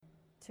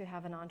to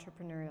have an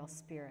entrepreneurial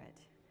spirit.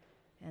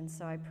 And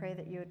so I pray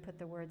that you would put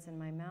the words in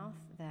my mouth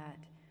that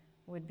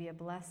would be a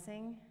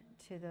blessing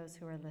to those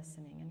who are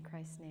listening. In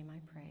Christ's name I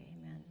pray,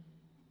 amen.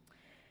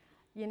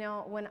 You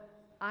know, when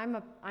I'm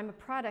a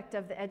product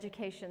of the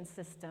education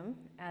system,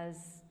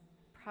 as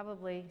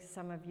probably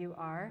some of you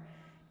are,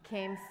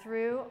 came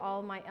through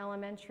all my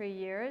elementary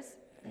years,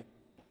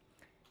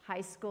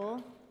 high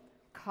school,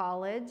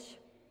 college,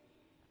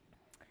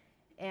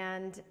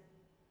 and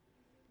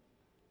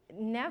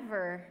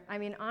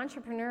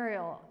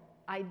entrepreneurial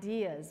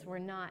ideas were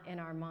not in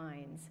our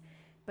minds.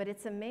 But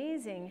it's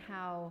amazing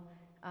how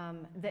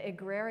the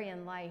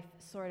agrarian life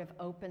sort of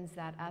opens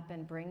that up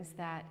and brings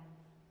that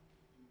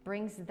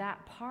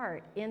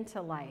part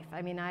into life.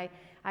 I mean,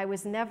 I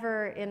was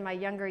never in my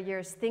younger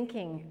years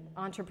thinking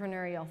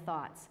entrepreneurial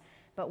thoughts.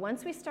 But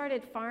once we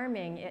started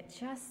farming, it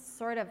just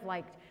sort of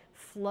like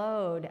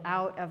flowed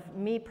out of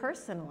me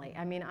personally.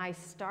 I mean, I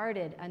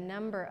started a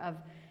number of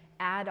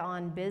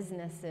add-on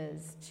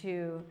businesses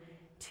to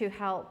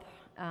help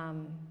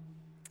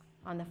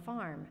on the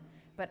farm.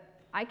 But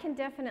I can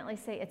definitely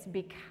say it's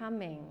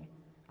becoming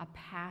a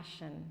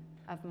passion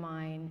of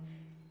mine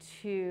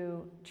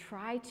to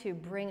try to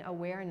bring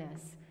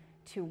awareness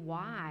to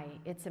why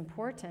it's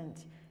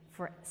important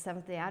for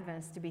Seventh-day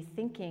Adventists to be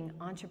thinking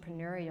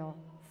entrepreneurial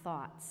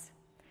thoughts.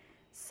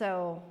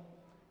 So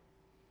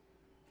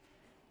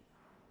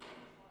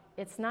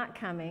it's not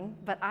coming,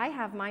 but I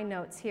have my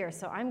notes here,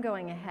 so I'm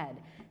going ahead.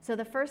 So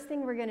the first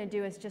thing we're going to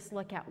do is just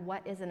look at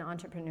what is an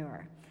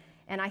entrepreneur.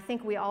 And I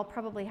think we all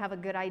probably have a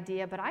good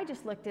idea, but I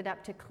just looked it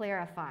up to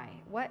clarify.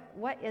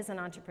 What is an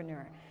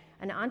entrepreneur?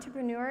 An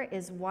entrepreneur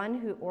is one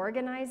who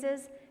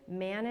organizes,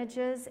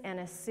 manages, and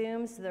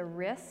assumes the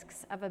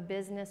risks of a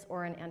business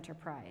or an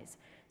enterprise.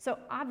 So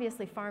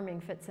obviously farming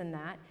fits in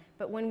that,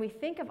 but when we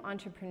think of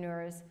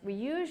entrepreneurs, we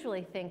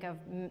usually think of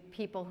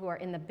people who are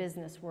in the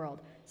business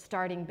world,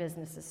 starting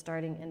businesses,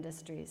 starting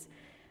industries.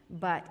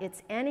 But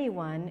it's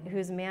anyone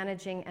who's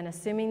managing and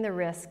assuming the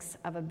risks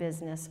of a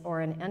business or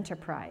an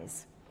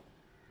enterprise.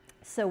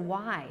 So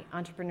why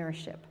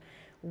entrepreneurship?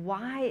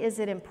 Why is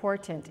it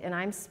important? And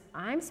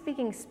I'm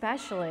speaking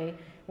especially,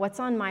 what's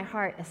on my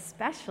heart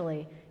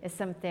especially is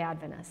Seventh-day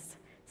Adventists.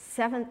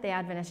 Seventh-day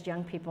Adventist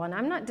young people. And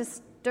I'm not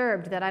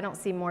disturbed that I don't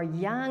see more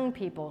young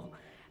people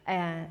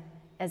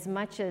as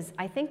much as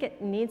I think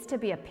it needs to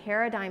be a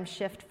paradigm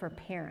shift for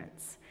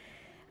parents.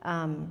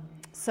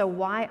 So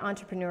why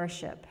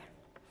entrepreneurship?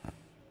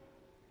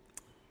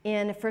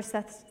 In 1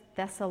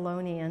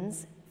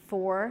 Thessalonians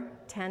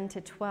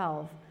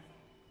 4:10-12,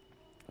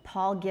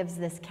 Paul gives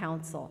this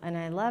counsel, and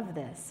I love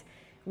this.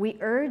 We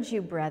urge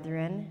you,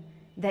 brethren,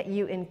 that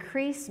you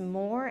increase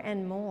more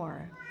and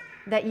more,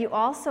 that you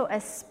also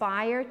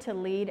aspire to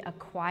lead a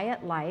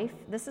quiet life.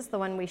 This is the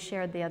one we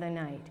shared the other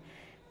night.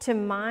 To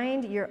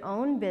mind your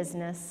own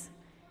business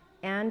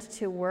and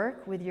to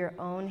work with your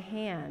own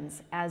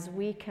hands as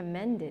we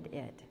commended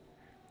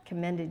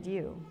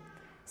you.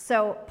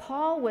 So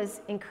Paul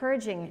was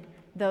encouraging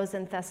those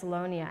in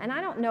Thessalonica, and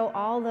I don't know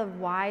all the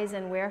whys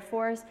and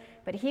wherefores,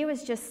 but he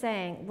was just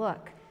saying,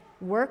 look,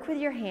 work with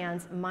your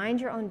hands, mind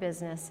your own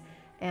business,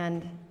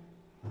 and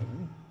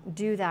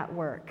do that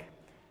work.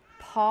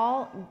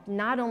 Paul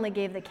not only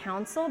gave the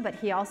counsel, but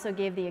he also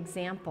gave the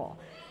example.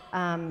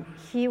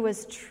 He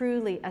was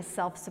truly a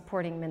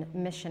self-supporting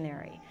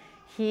missionary.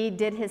 He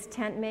did his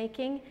tent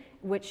making,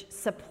 which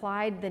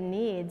supplied the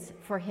needs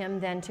for him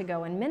then to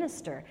go and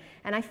minister.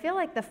 And I feel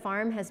like the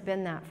farm has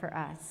been that for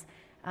us.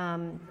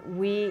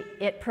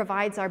 It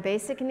provides our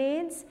basic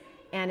needs,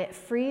 and it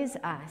frees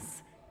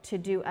us to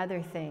do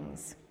other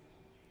things.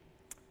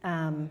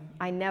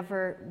 I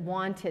never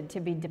wanted to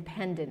be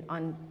dependent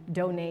on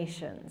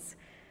donations.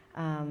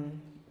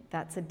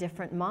 That's a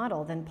different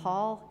model than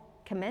Paul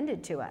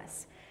commended to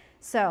us.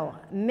 So,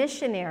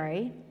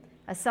 missionary,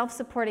 a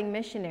self-supporting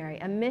missionary.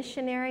 A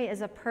missionary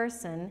is a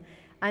person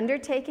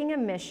undertaking a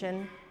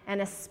mission,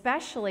 and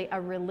especially a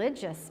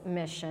religious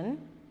mission,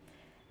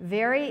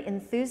 very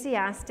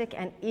enthusiastic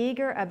and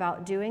eager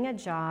about doing a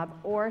job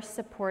or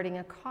supporting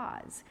a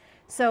cause.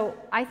 So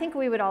I think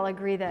we would all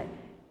agree that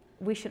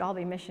we should all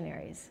be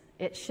missionaries.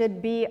 It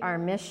should be our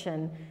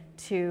mission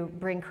to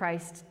bring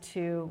Christ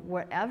to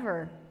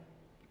whatever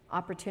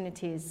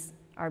opportunities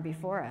are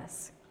before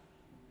us.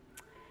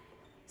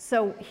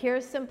 So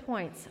here's some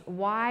points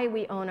why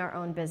we own our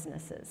own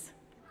businesses.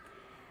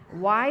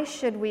 Why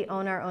should we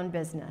own our own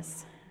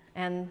business?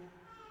 And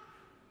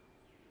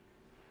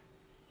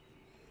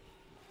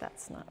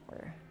that's not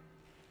where.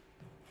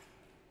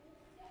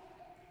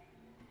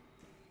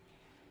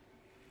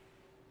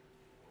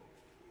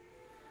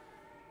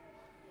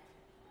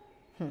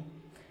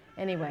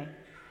 Anyway,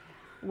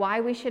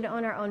 why we should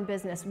own our own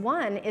business.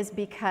 One is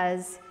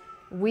because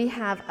we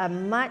have a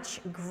much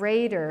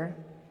greater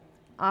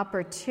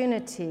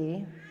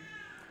opportunity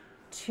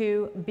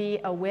to be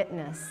a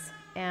witness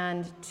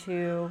and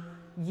to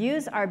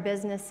use our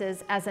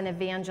businesses as an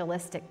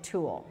evangelistic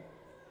tool.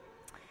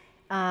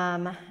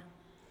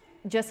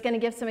 Just going to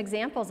give some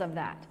examples of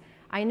that.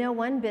 I know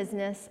one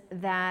business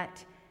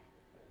that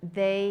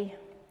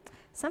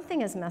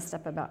Something is messed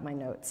up about my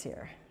notes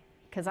here,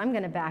 because I'm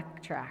going to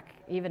backtrack,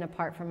 even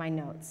apart from my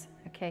notes,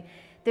 okay?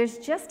 There's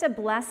just a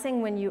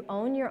blessing when you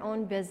own your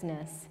own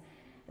business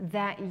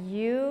that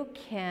you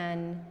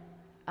can,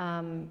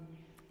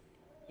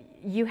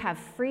 you have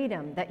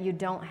freedom that you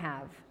don't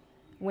have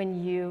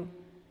when you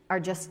are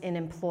just an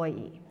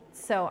employee.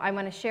 So I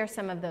want to share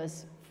some of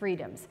those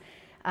freedoms.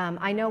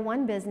 I know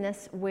one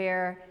business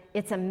where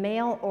it's a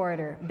mail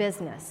order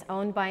business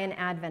owned by an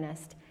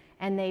Adventist,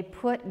 and they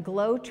put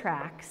glow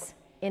tracks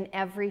in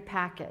every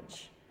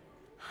package.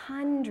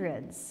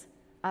 Hundreds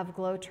of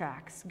glow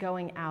tracks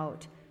going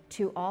out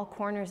to all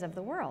corners of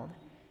the world.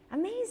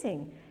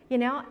 Amazing, you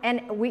know, and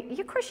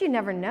of course you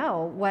never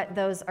know what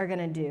those are going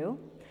to do.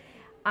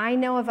 I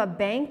know of a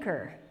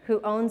banker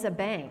who owns a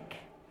bank,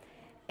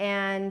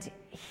 and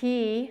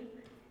he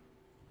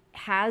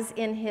has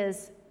in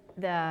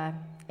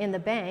the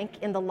bank,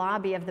 in the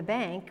lobby of the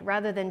bank,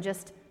 rather than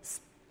just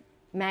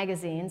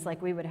magazines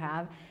like we would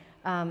have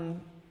in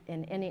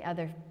any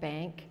other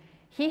bank,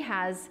 he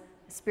has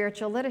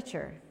spiritual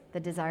literature, the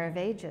Desire of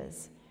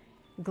Ages,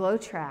 glow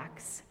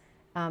tracks,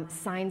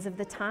 Signs of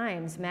the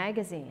Times,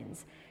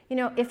 magazines. You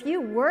know, if you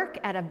work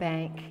at a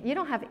bank, you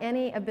don't have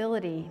any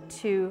ability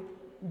to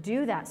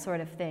do that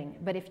sort of thing.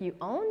 But if you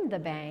own the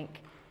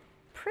bank,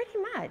 pretty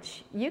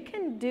much you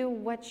can do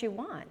what you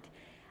want.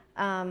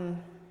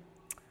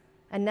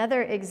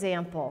 Another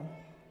example,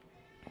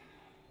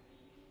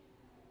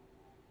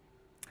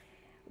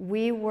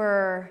 we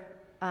were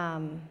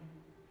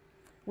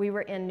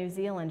in New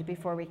Zealand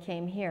before we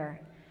came here,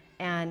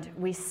 and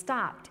we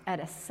stopped at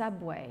a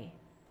Subway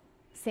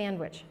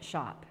sandwich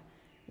shop.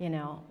 You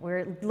know,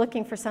 we're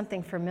looking for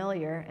something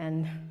familiar,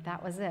 and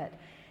that was it.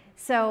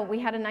 So we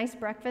had a nice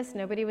breakfast,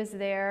 nobody was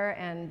there,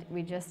 and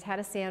we just had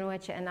a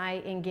sandwich, and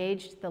I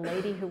engaged the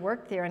lady who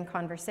worked there in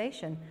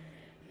conversation.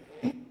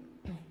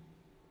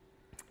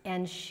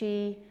 And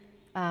she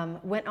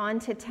went on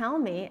to tell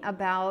me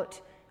about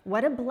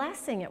what a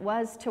blessing it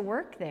was to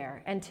work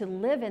there and to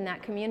live in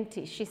that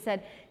community. She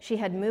said she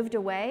had moved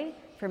away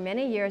for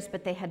many years,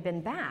 but they had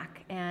been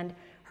back, and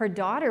her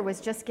daughter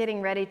was just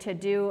getting ready to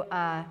do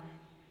a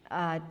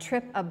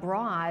trip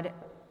abroad,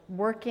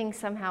 working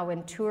somehow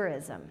in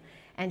tourism,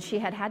 and she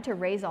had to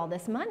raise all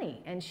this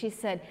money. And she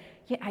said,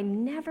 yeah, I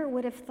never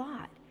would have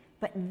thought,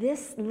 but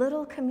this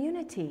little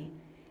community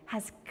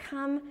has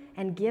come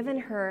and given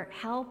her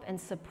help and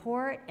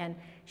support, and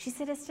she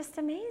said it's just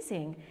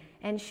amazing.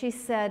 And she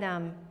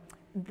said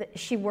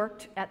she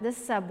worked at this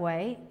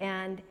Subway,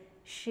 and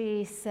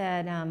she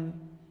said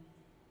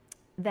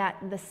that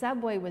the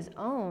Subway was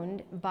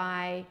owned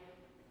by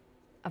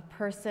a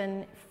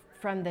person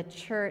from the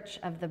Church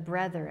of the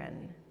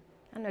Brethren.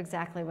 I don't know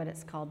exactly what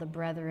it's called, the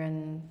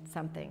Brethren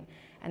something.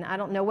 And I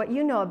don't know what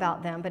you know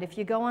about them, but if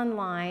you go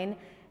online,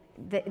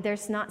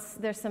 there's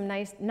some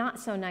nice, not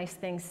so nice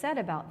things said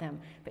about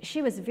them. But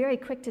she was very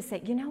quick to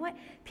say, you know what?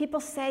 People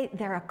say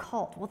they're a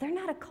cult. Well, they're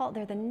not a cult.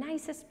 They're the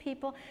nicest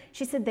people.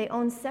 She said they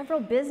own several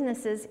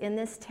businesses in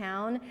this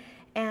town.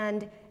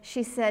 And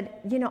she said,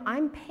 you know,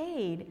 I'm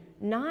paid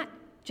not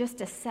just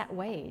a set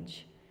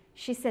wage.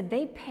 She said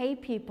they pay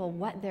people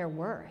what they're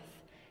worth.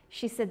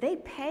 She said they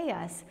pay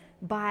us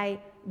by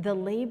the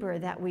labor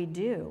that we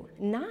do,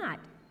 not,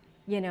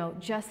 you know,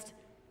 just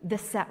the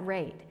set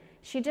rate.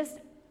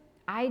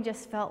 I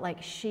just felt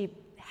like she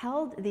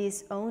held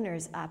these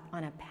owners up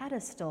on a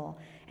pedestal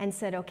and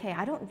said, okay,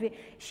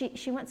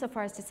 she went so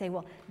far as to say,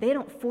 well, they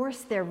don't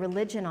force their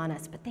religion on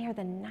us, but they are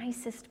the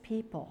nicest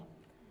people.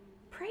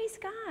 Praise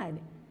God.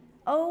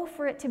 Oh,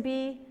 for it to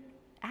be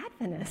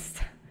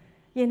Adventist,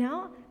 you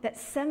know, that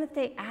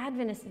Seventh-day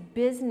Adventist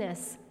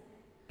business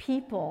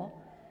people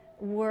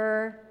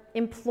were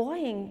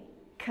employing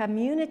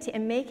community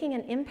and making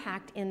an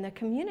impact in the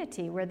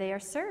community where they are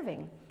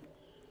serving.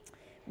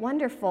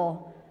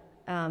 Wonderful,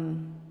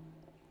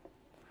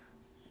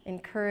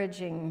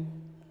 encouraging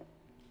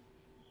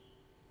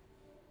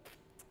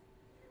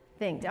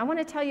things. I want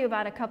to tell you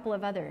about a couple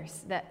of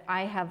others that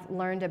I have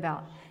learned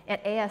about.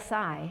 At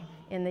ASI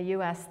in the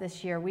U.S.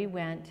 this year, we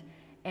went,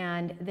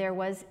 and there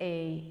was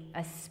a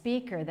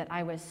speaker that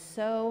I was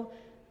so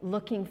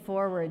looking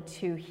forward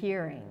to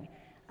hearing.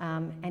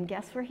 And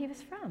guess where he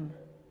was from?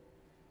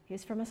 He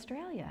was from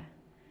Australia.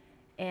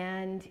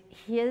 And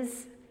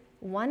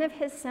one of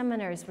his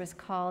seminars was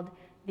called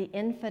The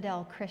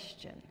Infidel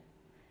Christian.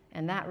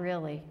 And that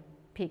really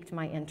piqued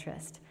my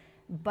interest.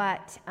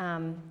 But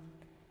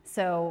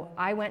so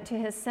I went to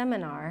his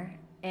seminar,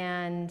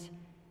 and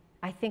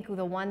I think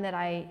the one that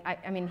I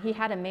mean, he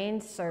had a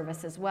main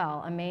service as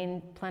well, a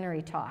main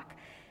plenary talk.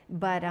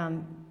 But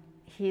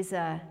he's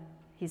an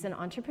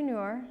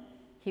entrepreneur.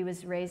 He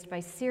was raised by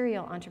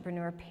serial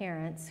entrepreneur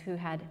parents who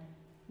had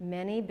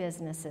many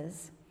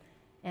businesses.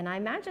 And I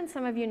imagine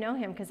some of you know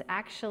him because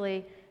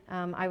actually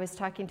I was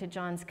talking to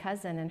John's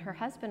cousin, and her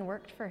husband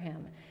worked for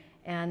him.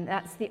 And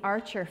that's the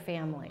Archer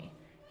family.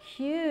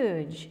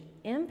 Huge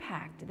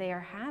impact they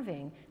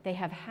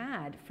have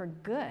had for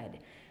good.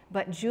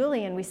 But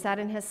Julian, we sat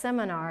in his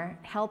seminar,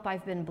 Help,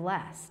 I've Been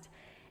Blessed.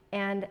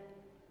 And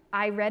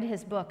I read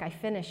his book. I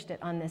finished it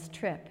on this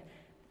trip.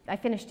 I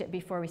finished it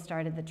before we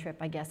started the trip,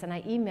 I guess, and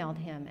I emailed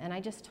him, and I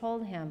just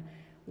told him,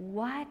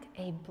 what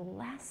a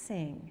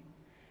blessing.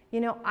 You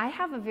know, I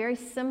have a very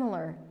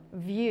similar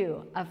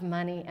view of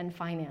money and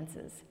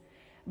finances.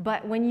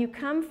 But when you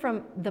come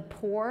from the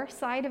poor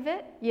side of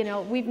it, you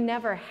know, we've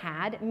never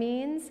had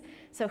means.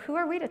 So who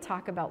are we to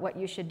talk about what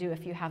you should do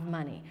if you have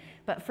money?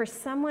 But for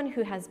someone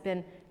who has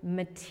been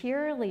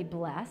materially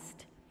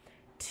blessed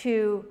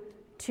to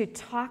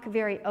talk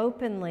very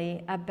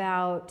openly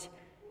about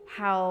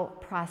how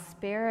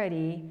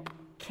prosperity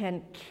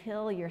can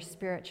kill your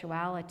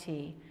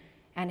spirituality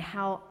and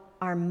how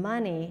our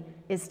money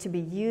is to be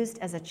used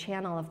as a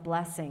channel of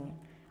blessing,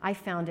 I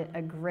found it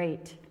a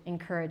great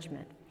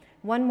encouragement.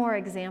 One more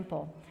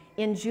example.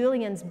 In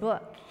Julian's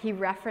book, he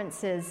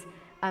references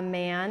a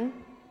man,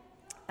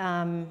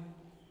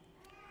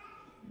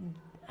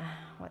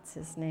 what's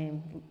his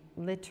name?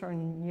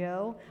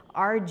 Letourneau,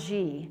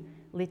 R.G.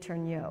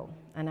 Letourneau,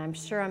 and I'm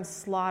sure I'm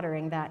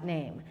slaughtering that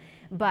name.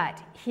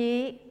 But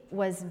he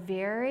was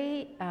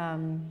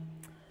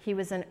he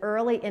was an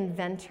early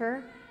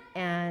inventor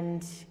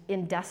and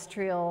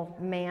industrial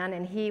man,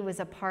 and he was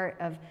a part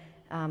of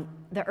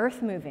the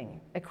earth-moving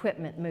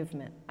equipment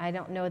movement. I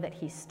don't know that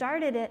he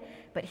started it,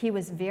 but he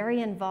was very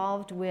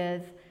involved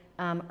with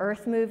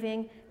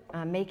earth-moving,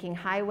 making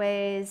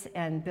highways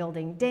and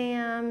building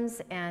dams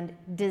and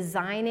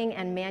designing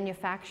and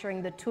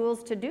manufacturing the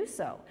tools to do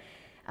so.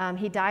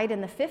 He died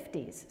in the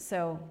 50s,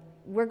 so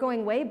we're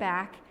going way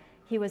back.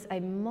 He was a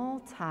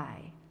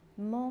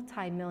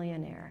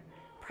multi-millionaire,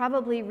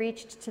 probably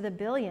reached to the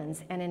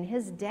billions, and in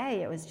his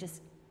day it was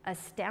just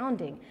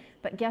astounding.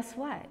 But guess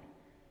what?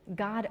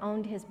 God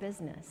owned his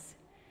business,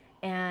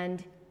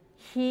 and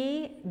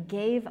he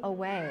gave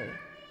away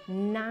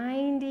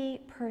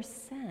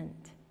 90%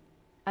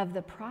 of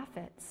the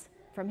profits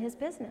from his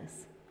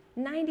business.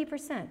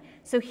 90%.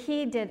 So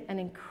he did an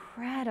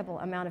incredible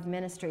amount of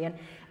ministry, and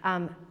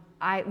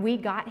we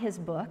got his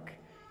book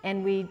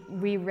and we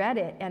read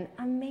it, and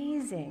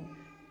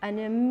an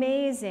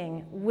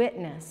amazing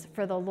witness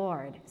for the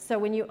Lord. So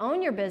when you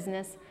own your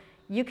business,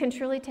 you can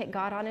truly take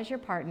God on as your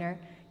partner.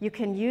 You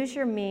can use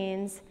your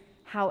means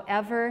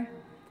however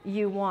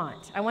you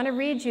want. I want to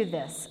read you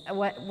this,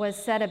 what was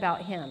said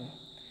about him.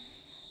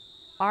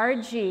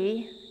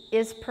 R.G.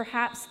 is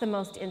perhaps the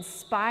most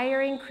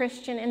inspiring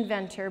Christian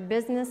inventor,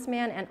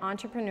 businessman, and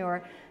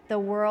entrepreneur the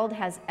world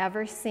has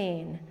ever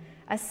seen.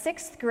 A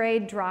 6th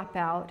grade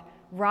dropout,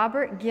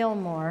 Robert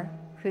Gilmore,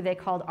 who they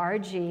called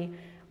R.G.,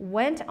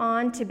 went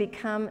on to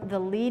become the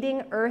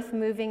leading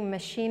earth-moving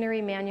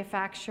machinery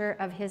manufacturer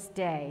of his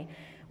day,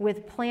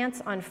 with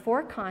plants on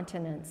 4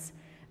 continents,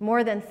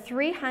 more than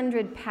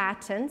 300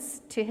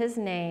 patents to his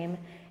name,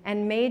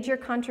 and major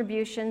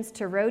contributions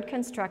to road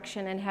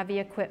construction and heavy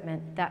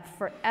equipment that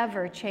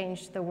forever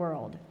changed the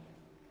world.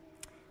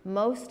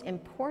 Most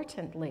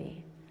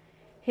importantly,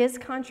 his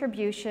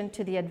contribution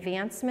to the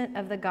advancement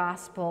of the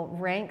gospel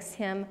ranks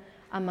him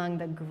among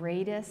the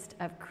greatest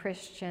of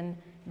Christian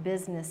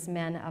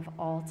businessmen of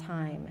all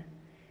time.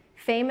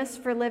 Famous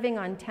for living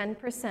on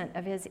 10%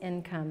 of his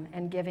income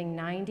and giving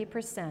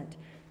 90%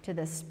 to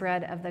the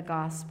spread of the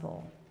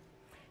gospel.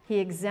 He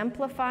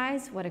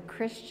exemplifies what a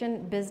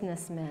Christian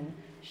businessman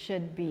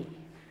should be.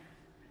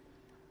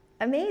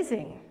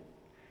 Amazing.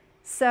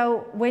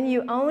 So when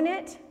you own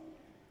it,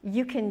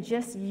 you can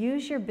just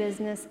use your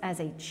business as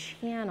a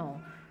channel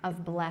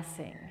of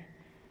blessing.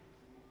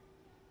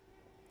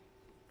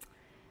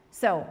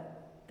 So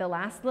the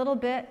last little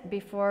bit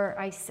before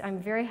I'm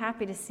very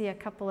happy to see a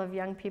couple of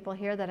young people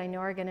here that I know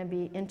are going to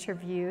be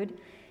interviewed,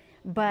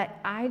 but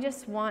I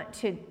just want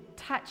to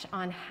touch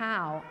on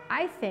how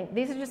I think,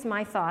 these are just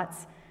my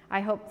thoughts, I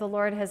hope the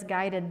Lord has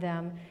guided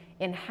them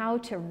in how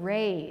to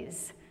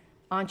raise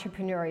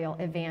entrepreneurial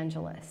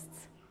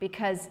evangelists,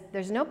 because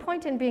there's no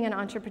point in being an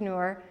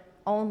entrepreneur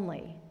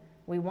only.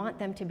 We want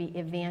them to be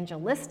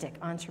evangelistic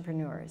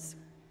entrepreneurs.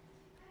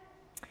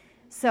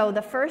 So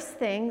the first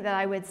thing that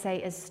I would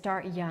say is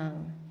start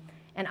young.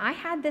 And I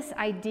had this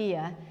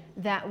idea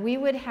that we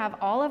would have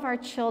all of our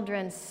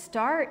children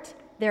start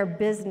their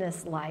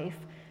business life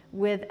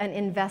with an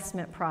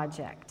investment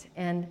project.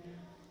 And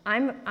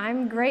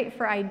I'm great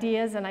for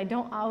ideas, and they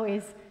don't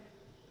always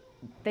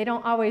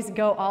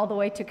go all the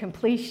way to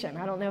completion.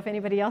 I don't know if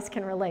anybody else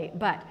can relate,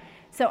 but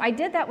so I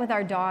did that with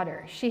our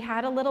daughter. She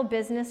had a little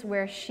business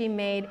where she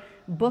made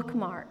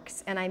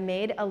bookmarks, and I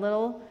made a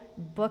little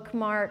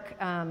bookmark.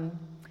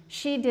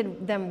 She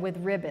did them with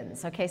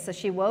ribbons, okay? So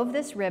she wove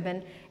this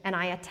ribbon, and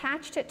I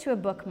attached it to a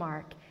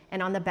bookmark,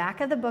 and on the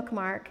back of the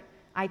bookmark,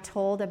 I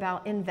told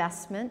about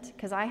investment,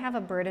 because I have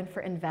a burden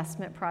for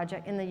investment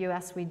project. In the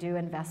U.S., we do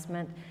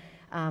investment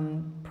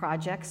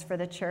projects for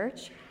the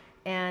church.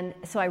 And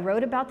so I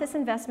wrote about this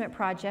investment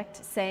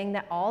project, saying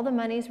that all the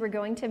monies were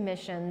going to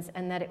missions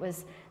and that it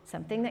was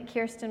something that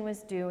Kirsten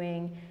was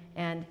doing.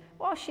 And,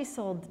 well, she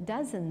sold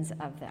dozens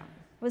of them.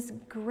 It was a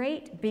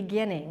great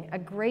beginning, a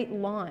great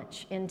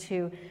launch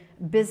into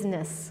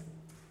business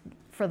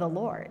for the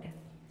Lord,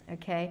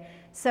 okay?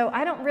 So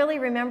I don't really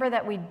remember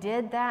that we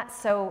did that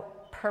so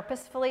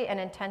purposefully and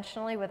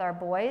intentionally with our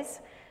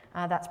boys,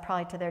 That's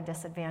probably to their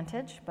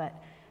disadvantage, but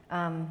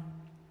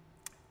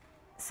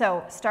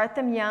so start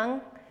them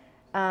young.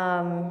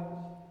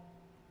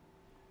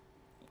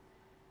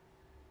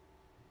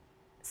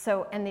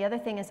 And the other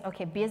thing is,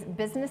 okay,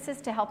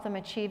 businesses to help them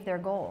achieve their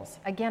goals.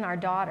 Again, our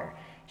daughter,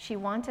 she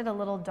wanted a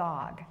little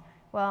dog.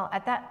 Well,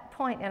 at that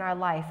point in our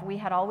life, we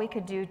had all we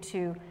could do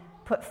to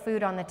put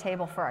food on the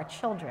table for our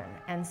children.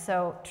 And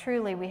so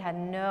truly we had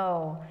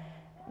no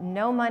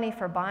money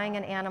for buying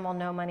an animal,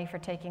 no money for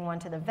taking one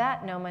to the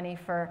vet, no money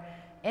for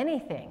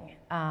anything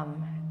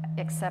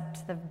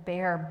except the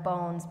bare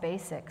bones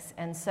basics.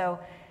 And so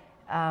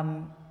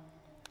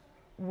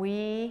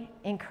we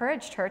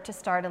encouraged her to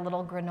start a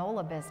little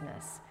granola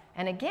business.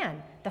 And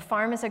again, the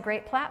farm is a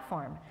great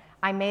platform.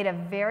 I made a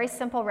very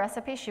simple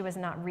recipe. She was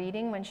not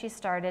reading when she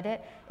started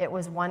it. It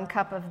was 1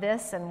 cup of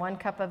this and 1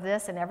 cup of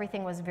this, and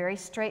everything was very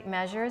straight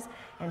measures.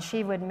 And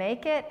she would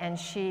make it, and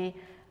she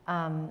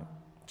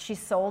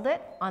sold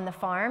it on the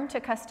farm to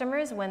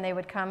customers when they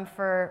would come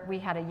we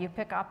had a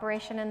U-Pick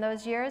operation in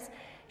those years.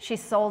 She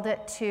sold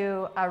it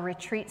to a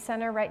retreat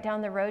center right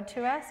down the road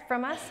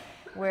from us,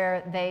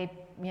 where they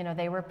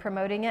were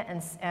promoting it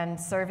and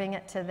serving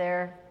it to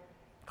their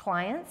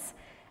clients.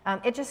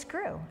 It just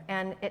grew,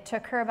 and it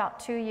took her about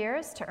 2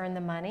 years to earn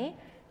the money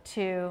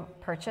to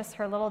purchase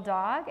her little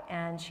dog,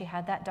 and she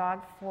had that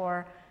dog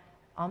for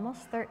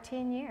almost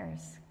 13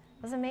 years.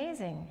 It was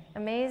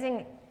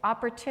amazing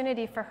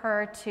opportunity for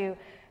her to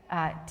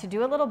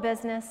do a little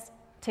business,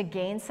 to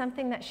gain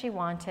something that she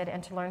wanted,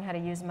 and to learn how to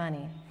use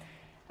money.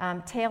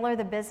 Tailor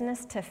the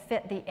business to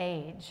fit the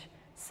age.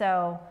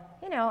 So,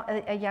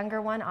 a younger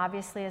one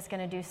obviously is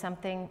going to do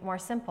something more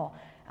simple.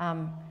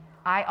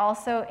 I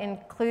also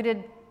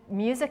included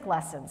music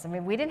lessons. I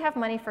mean, we didn't have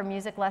money for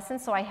music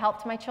lessons, so I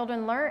helped my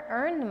children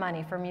earn the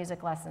money for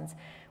music lessons.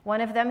 One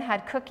of them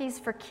had cookies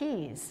for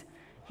keys.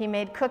 He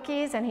made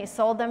cookies and he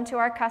sold them to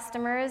our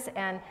customers,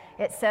 and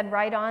it said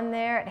right on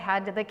there, it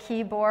had the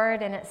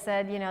keyboard, and it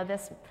said,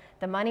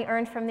 the money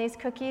earned from these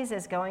cookies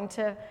is going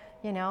to,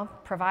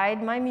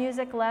 provide my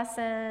music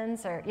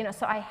lessons, or,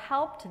 so I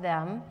helped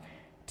them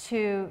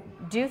to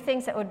do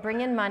things that would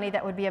bring in money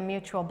that would be a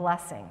mutual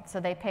blessing. So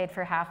they paid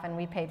for half and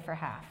we paid for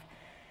half.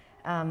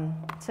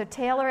 So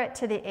tailor it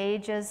to the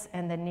ages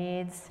and the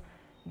needs,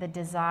 the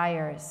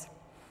desires.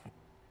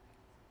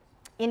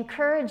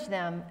 Encourage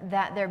them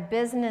that their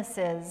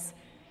businesses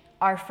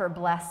are for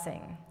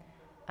blessing.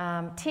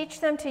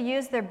 Teach them to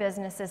use their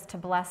businesses to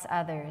bless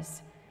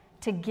others,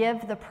 to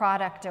give the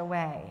product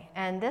away.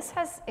 And this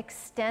has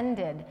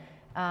extended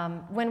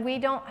when we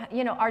don't,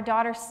 our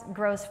daughter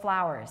grows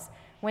flowers.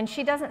 When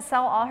she doesn't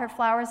sell all her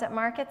flowers at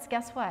markets,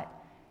 guess what?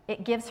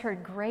 It gives her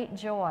great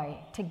joy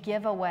to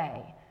give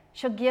away.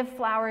 She'll give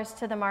flowers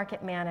to the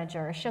market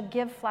manager, or she'll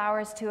give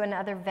flowers to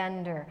another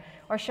vendor,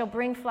 or she'll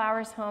bring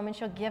flowers home and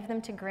she'll give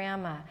them to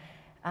grandma.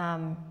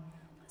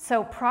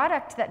 So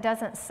product that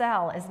doesn't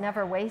sell is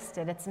never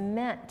wasted. It's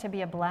meant to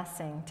be a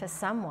blessing to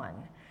someone.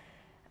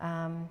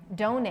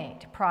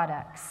 Donate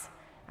products.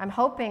 I'm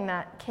hoping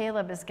that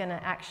Caleb is going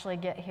to actually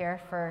get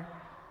here for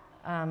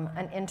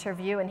an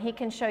interview, and he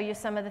can show you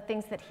some of the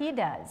things that he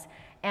does.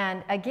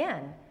 And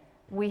again,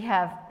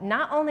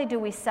 not only do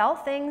we sell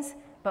things,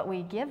 but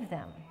we give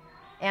them.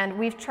 And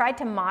we've tried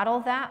to model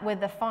that with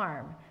the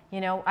farm.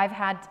 I've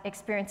had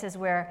experiences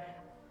where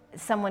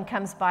someone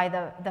comes by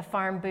the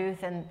farm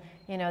booth and,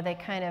 they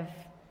kind of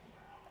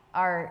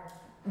are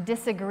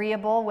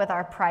disagreeable with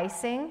our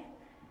pricing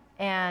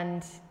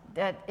and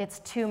that it's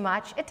too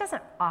much. It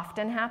doesn't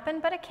often happen,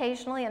 but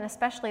occasionally, and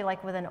especially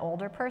like with an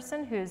older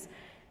person who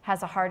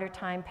has a harder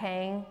time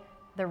paying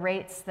the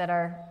rates that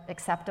are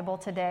acceptable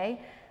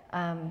today.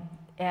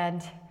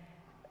 And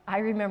I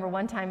remember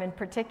one time in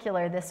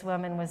particular, this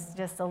woman was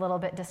just a little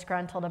bit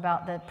disgruntled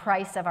about the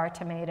price of our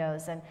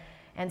tomatoes.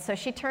 And so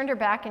she turned her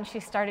back and she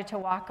started to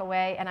walk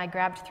away, and I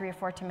grabbed 3 or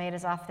 4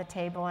 tomatoes off the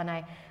table and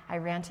I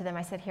ran to them.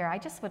 I said, "Here, I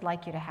just would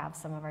like you to have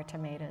some of our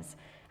tomatoes."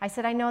 I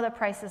said, "I know the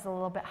price is a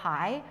little bit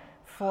high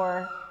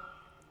for,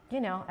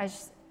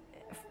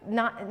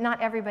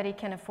 not everybody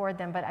can afford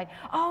them, but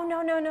oh,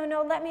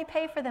 no, let me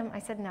pay for them." I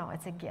said, "No,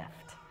 it's a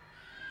gift.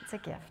 It's a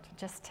gift.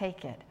 Just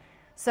take it."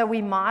 So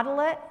we model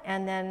it,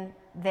 and then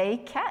they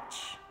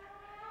catch.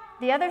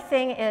 The other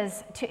thing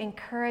is to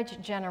encourage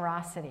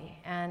generosity,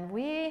 and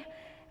we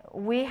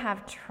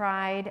have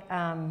tried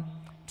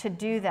to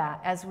do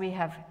that as we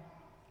have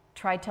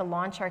tried to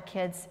launch our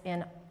kids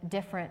in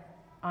different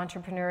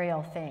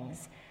entrepreneurial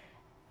things.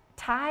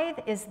 Tithe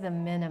is the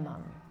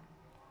minimum.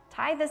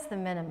 Tithe is the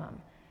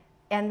minimum.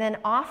 And then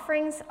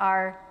offerings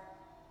are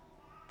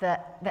the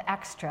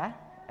extra,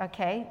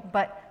 okay?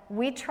 But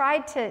we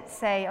tried to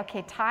say,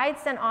 okay,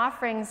 tithes and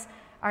offerings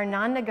are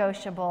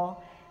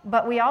non-negotiable,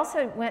 but we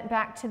also went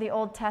back to the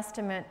Old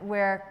Testament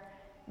where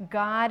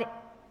God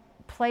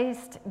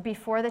placed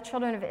before the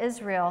children of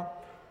Israel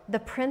the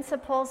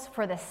principles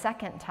for the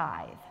second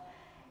tithe.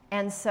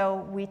 And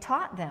so we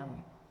taught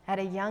them at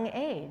a young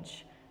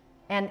age.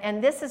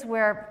 And this is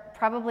where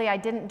probably I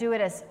didn't do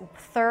it as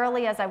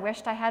thoroughly as I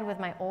wished I had with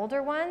my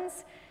older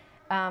ones.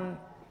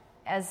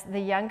 as the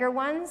younger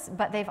ones,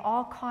 but they've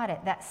all caught it.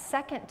 That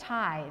second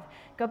tithe.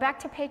 Go back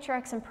to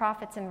Patriarchs and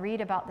Prophets and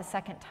read about the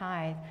second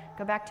tithe.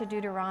 Go back to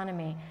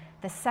Deuteronomy.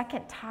 The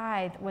second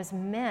tithe was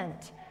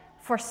meant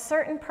for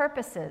certain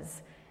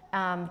purposes,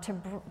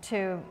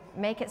 to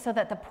make it so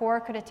that the poor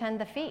could attend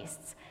the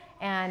feasts.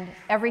 And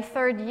every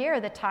third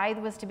year, the tithe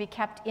was to be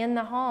kept in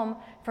the home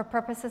for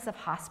purposes of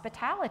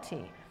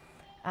hospitality.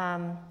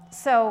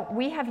 So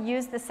we have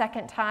used the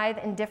second tithe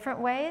in different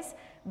ways,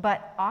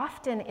 but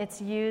often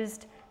it's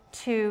used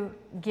to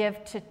give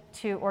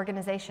to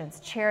organizations,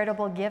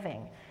 charitable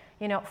giving.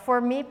 You know, for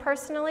me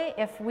personally,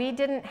 if we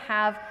didn't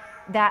have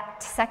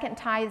that second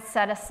tithe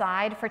set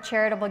aside for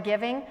charitable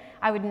giving,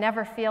 I would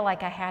never feel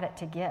like I had it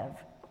to give.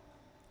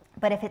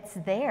 But if it's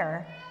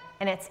there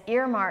and it's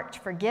earmarked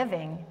for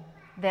giving,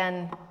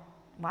 then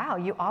wow,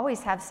 you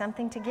always have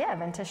something to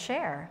give and to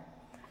share.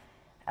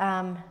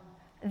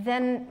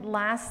 Then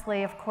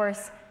lastly, of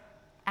course,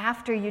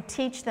 after you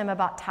teach them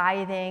about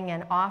tithing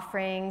and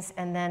offerings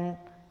and then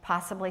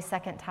possibly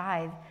second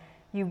tithe,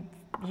 you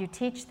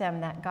teach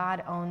them that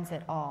God owns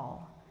it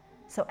all.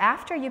 So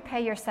after you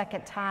pay your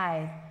second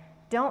tithe,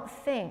 don't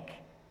think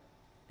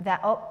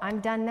that, oh, I'm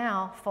done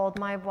now, fold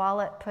my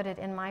wallet, put it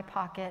in my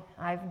pocket,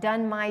 I've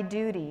done my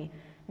duty.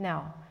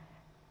 No.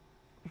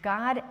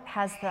 God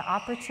has the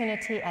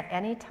opportunity at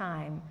any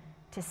time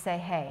to say,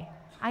 hey,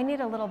 I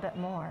need a little bit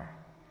more.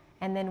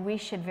 And then we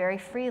should very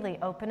freely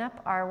open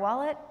up our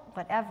wallet,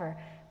 whatever,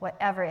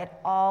 it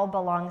all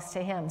belongs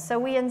to Him. So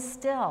we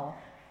instill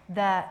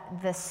the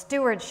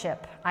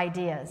stewardship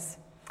ideas.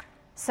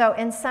 So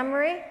in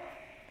summary,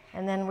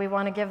 and then we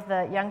want to give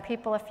the young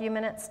people a few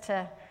minutes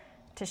to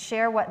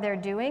share what they're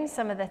doing,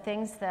 some of the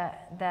things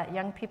that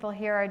young people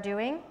here are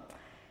doing.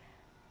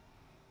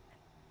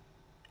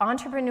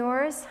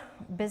 Entrepreneurs,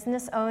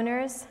 business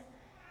owners,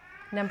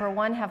 number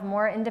one, have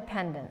more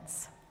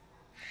independence.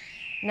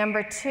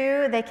 Number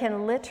two, they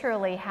can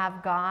literally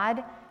have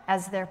God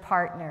as their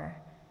partner.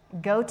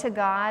 Go to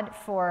God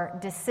for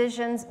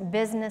decisions,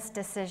 business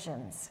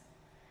decisions.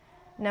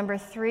 Number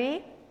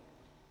three,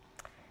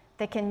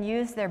 they can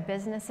use their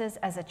businesses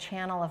as a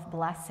channel of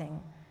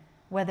blessing,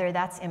 whether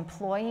that's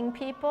employing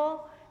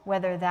people,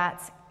 whether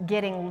that's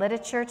getting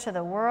literature to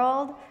the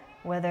world,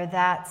 whether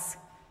that's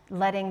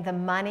letting the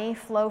money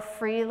flow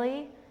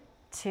freely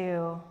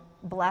to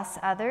bless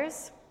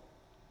others.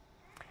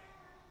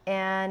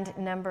 And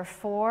number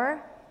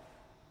four,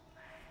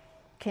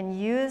 can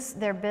use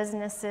their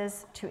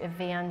businesses to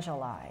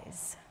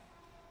evangelize.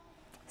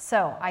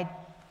 So I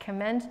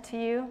commend to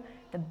you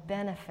the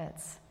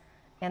benefits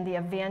and the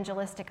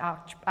evangelistic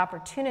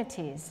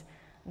opportunities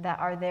that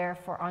are there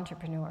for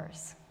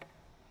entrepreneurs.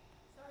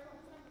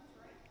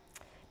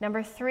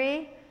 Number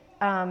three,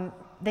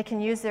 they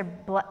can use their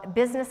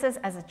businesses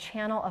as a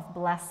channel of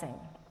blessing.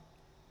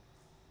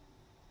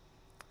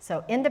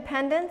 So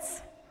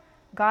independence,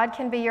 God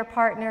can be your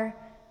partner.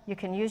 You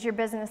can use your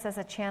business as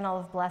a channel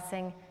of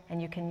blessing,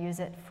 and you can use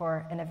it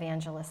for an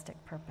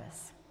evangelistic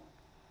purpose.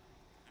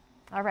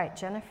 All right,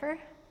 Jennifer?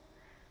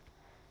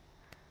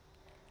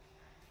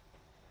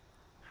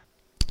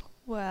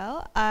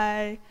 Well,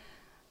 I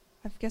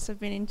guess I've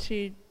been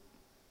into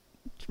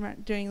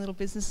doing little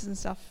businesses and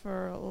stuff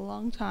for a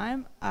long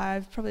time.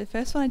 Probably the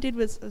first one I did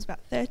was about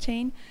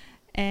 13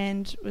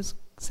 and was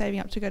saving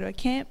up to go to a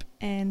camp,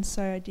 and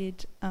so I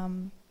did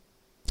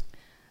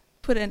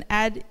put an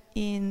ad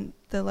in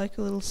the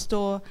local little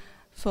store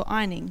for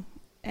ironing,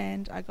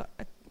 and I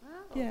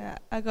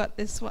got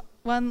this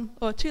one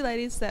or two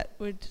ladies that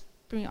would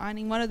bring me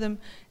ironing. One of them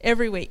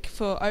every week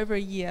for over a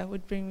year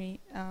would bring me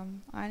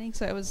ironing,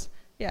 so it was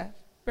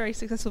very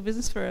successful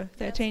business for a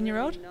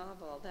 13-year-old. That's really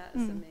novel. That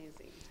is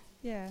amazing.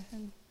 Yeah,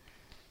 and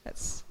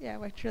that's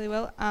worked really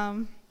well.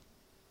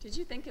 Did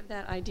you think of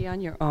that idea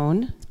on your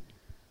own?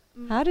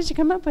 How did you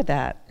come up with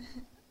that?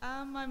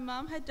 My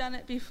mum had done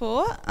it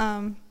before.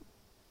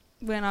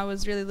 When I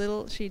was really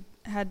little, she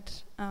had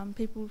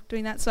people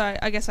doing that, so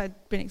I guess I'd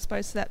been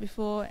exposed to that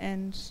before,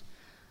 and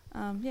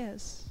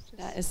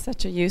that is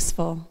such a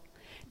useful.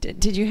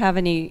 Did you have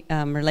any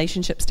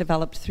relationships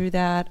developed through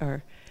that,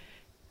 or?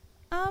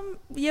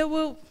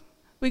 Well,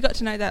 we got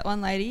to know that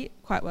one lady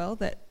quite well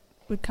that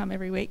would come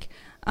every week,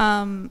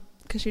 because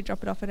she'd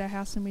drop it off at our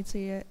house and we'd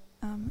see it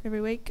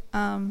every week.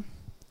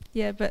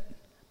 But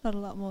not a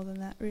lot more than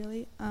that,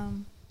 really.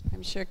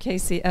 I'm sure,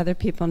 Casey, other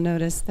people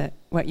noticed that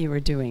what you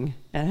were doing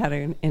and had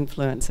an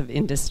influence of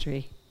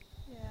industry.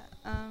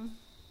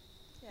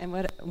 And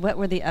what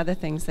were the other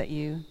things that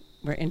you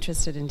were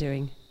interested in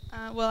doing?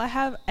 Well, I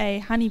have a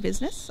honey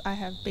business. I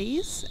have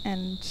bees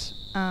and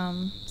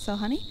sell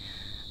honey.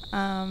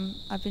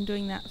 I've been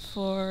doing that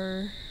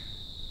for,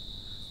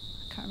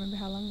 I can't remember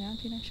how long now.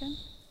 Do you know, Shen?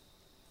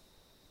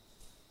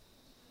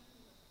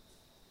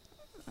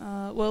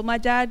 Well, my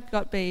dad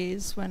got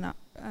bees when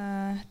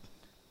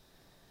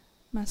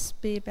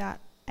must be about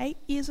 8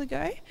 years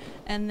ago,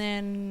 and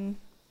then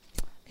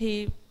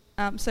he,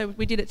 so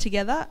we did it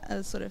together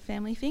as sort of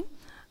family thing,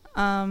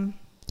 kind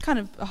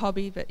of a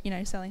hobby, but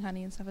selling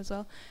honey and stuff as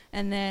well.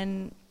 And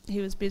then he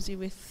was busy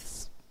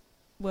with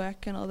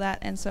work and all that,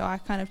 and so I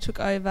kind of took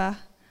over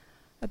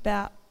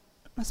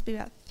must be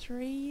about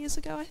 3 years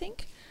ago, I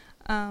think.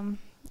 And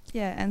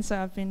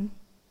so I've been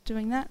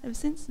doing that ever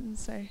since, and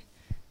so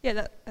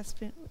that's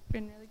been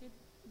really good.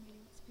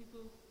 Meeting lots of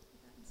people with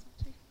that and stuff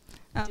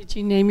too. Did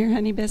you name your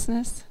honey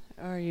business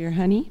or your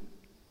honey?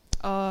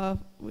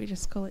 We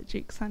just call it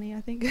Duke's Honey,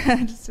 I think,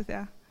 just with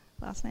our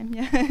last name.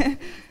 Yeah,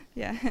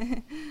 yeah.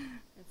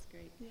 That's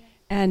great. Yeah.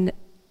 And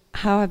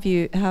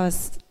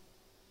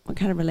what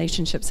kind of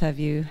relationships have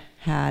you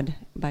had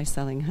by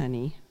selling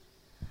honey?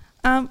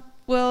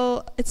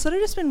 Well, it's sort of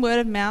just been word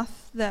of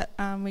mouth that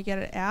we get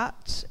it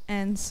out,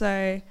 and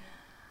so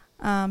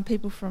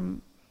people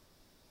from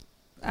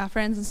our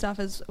friends and stuff,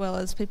 as well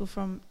as people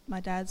from my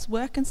dad's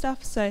work and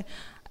stuff. So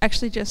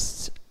actually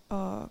just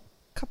a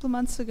couple of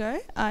months ago,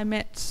 I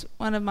met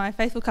one of my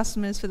faithful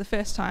customers for the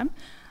first time,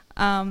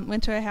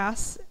 went to her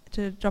house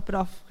to drop it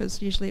off,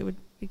 because usually we'd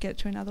get it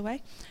to another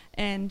way.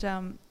 And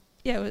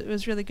it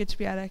was really good to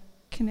be able to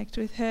connect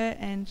with her,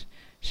 and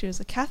she was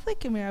a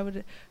Catholic, and we were able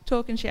to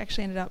talk, and she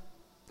actually ended up,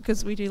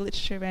 because we do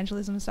literature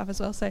evangelism and stuff as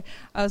well, so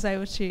I was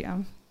able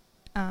to,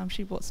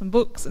 she bought some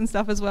books and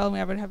stuff as well, and we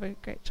were able to have a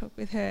great talk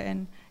with her,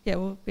 and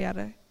we'll be able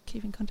to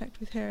keep in contact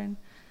with her, and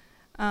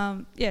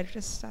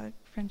just started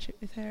a friendship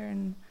with her,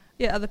 and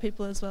other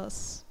people as well,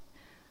 as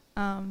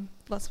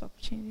lots of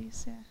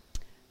opportunities.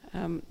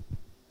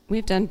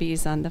 We've done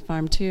bees on the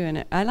farm too,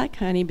 and I like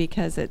honey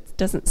because it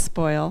doesn't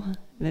spoil.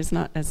 There's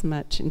not as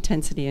much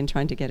intensity in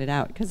trying to get it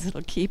out because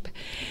it'll keep,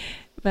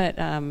 but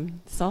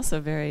it's also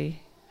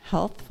very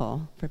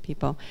healthful for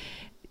people.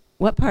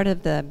 What part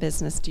of the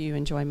business do you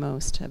enjoy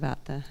most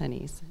about the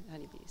honeybees?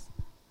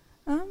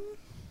 I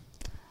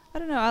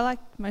don't know, I like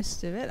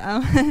most of it.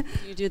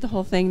 Do you do the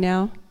whole thing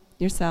now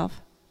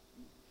yourself,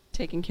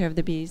 taking care of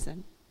the bees?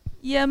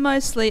 Yeah,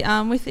 mostly.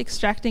 With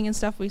extracting and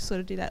stuff, we sort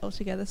of do that all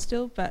together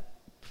still, but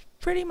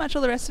pretty much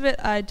all the rest of it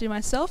I do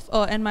myself,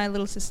 and my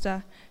little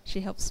sister,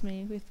 she helps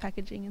me with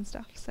packaging and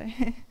stuff, so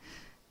yeah.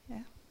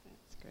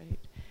 That's great.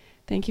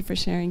 Thank you for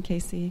sharing,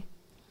 Casey.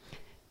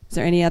 Is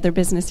there any other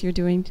business you're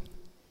doing?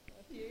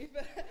 A few.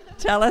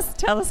 Tell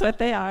us what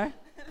they are.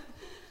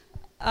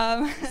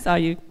 Saw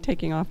you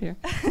taking off here.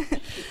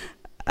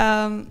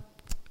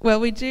 Well,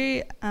 we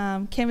do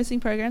canvassing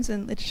programs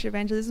and literature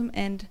evangelism,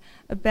 and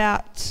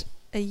about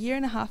a year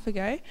and a half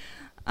ago,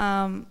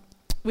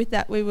 with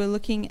that we were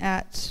looking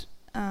at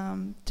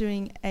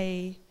doing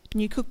a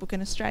new cookbook,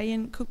 an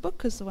Australian cookbook,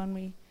 because the one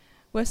we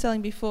were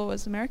selling before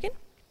was American.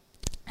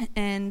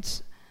 And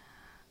so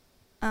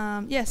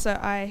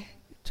I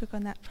took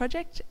on that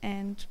project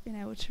and been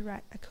able to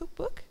write a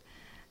cookbook,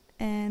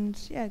 and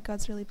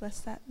God's really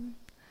blessed that.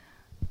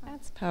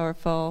 That's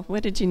powerful.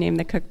 What did you name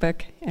the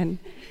cookbook, and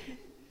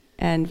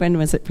when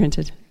was it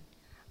printed?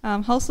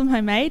 Wholesome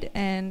Homemade,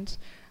 and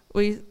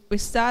we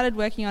started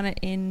working on it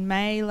in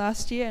May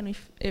last year, and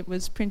it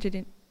was printed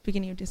in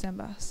beginning of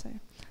December. So,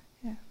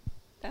 yeah.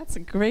 That's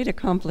a great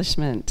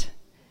accomplishment.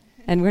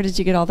 And where did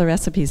you get all the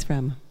recipes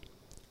from?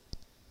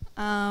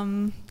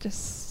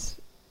 Just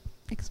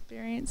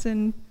experience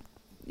and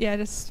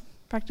just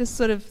practice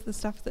sort of the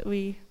stuff that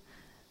we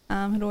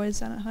had always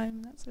done at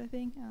home, that sort of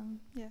thing.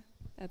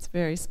 That's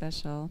very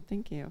special.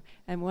 Thank you.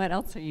 And what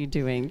else are you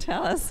doing?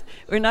 Tell us.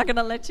 We're not going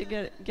to let you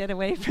get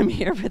away from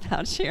here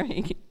without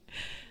sharing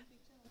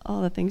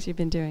all the things you've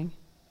been doing.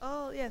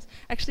 Oh, yes.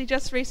 Actually,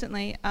 just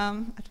recently,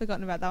 I'd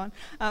forgotten about that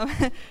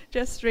one.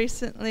 Just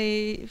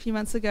recently, a few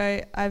months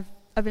ago, I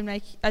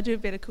do a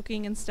bit of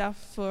cooking and stuff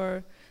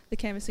for the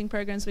canvassing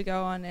programs we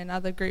go on and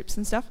other groups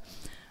and stuff,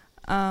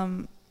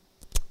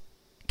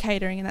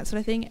 catering and that sort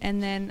of thing.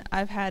 And then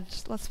I've had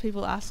lots of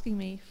people asking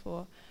me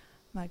for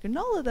my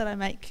granola that I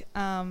make.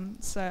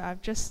 So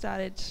I've just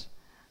started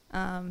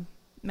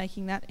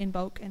making that in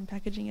bulk and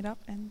packaging it up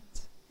and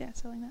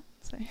selling that.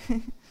 So.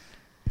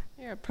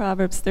 You're a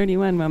Proverbs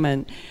 31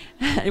 woman.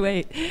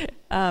 Wait,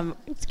 can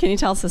you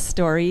tell us a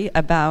story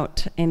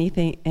about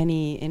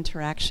any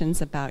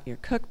interactions about your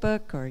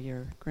cookbook or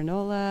your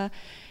granola?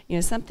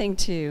 Something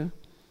to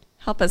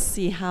help us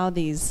see how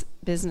these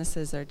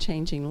businesses are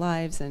changing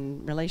lives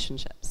and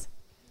relationships.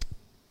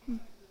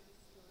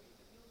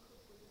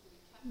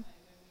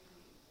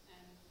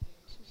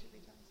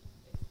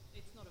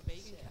 It's not a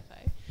vegan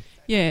cafe.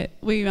 Yeah,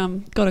 we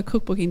got a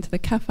cookbook into the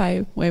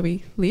cafe where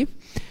we live.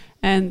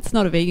 And it's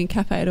not a vegan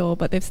cafe at all,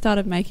 but they've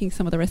started making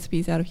some of the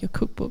recipes out of your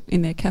cookbook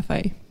in their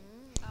cafe.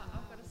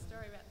 I've got a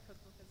story about the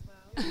cookbook as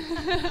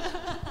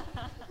well.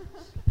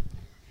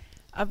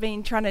 I've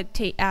been trying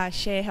to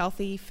share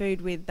healthy food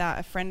with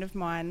a friend of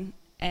mine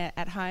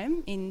at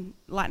home in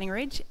Lightning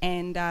Ridge,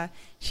 and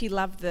she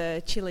loved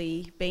the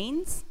chili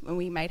beans when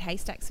we made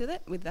haystacks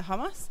with the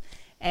hummus.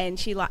 And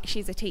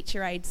she's a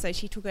teacher aide, so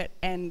she took it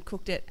and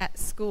cooked it at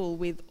school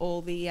with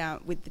all the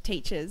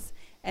teachers.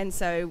 And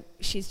so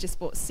she's just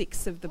bought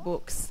 6 of the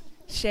books,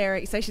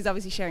 sharing. So she's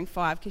obviously sharing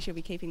 5 because she'll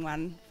be keeping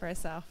 1 for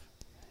herself.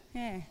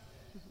 Yeah.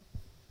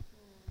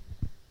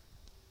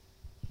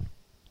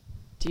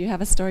 Do you have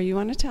a story you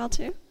want to tell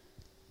too?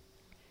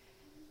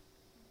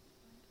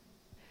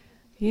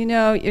 You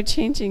know, you're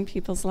changing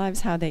people's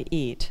lives how they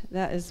eat.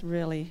 That is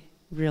really,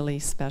 really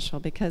special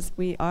because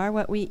we are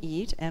what we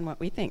eat and what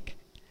we think.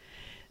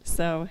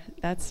 So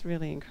that's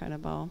really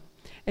incredible.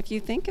 If you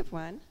think of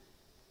one.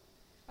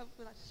 I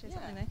would like to share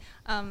something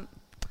there.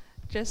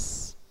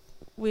 Just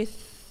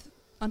with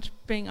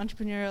being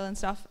entrepreneurial and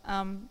stuff,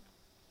 I've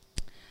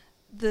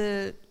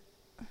been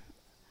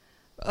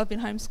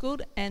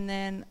homeschooled, and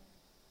then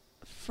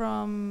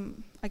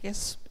from, I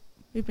guess,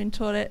 we've been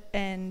taught it,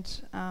 and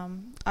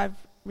I've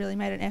really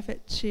made an effort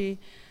to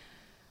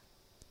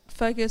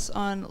focus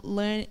on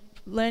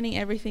learning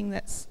everything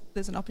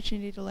there's an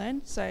opportunity to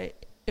learn. So if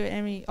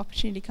any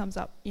opportunity comes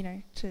up,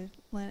 to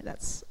learn it,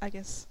 that's, I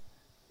guess,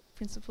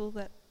 principle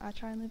that I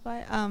try and live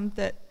by.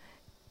 That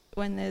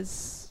when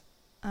there's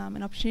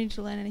an opportunity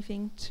to learn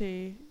anything,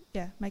 to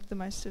make the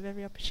most of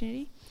every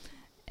opportunity.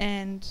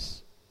 And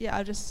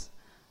I just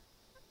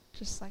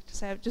like to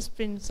say I've just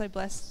been so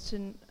blessed,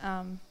 and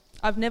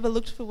I've never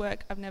looked for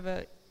work. I've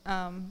never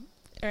or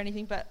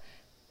anything, but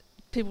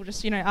people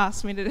just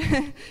ask me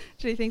to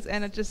do things,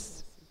 and it's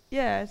just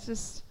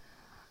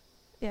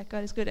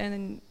God is good, and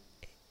then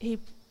He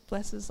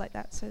blesses like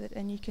that, so that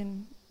you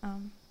can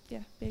be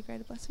a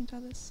greater blessing to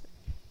others.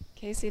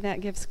 Casey,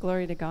 that gives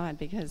glory to God,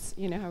 because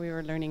you know how we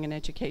were learning in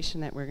education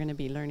that we're going to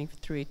be learning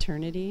through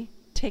eternity.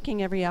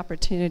 Taking every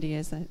opportunity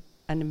is an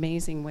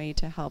amazing way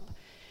to help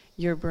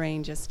your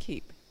brain just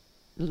keep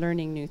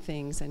learning new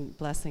things and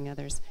blessing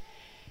others.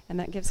 And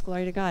that gives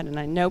glory to God, and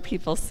I know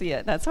people see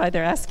it. That's why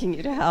they're asking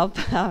you to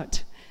help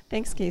out.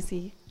 Thanks,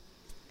 Casey.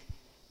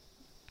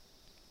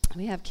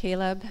 We have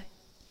Caleb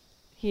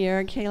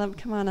here. Caleb,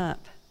 come on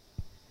up.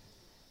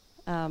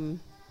 I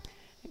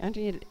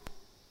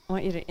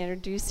want you to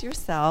introduce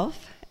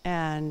yourself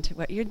and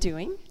what you're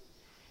doing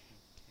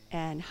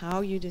and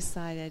how you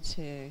decided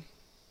to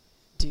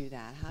do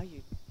that,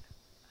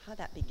 how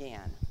that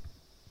began.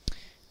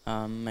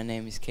 My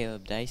name is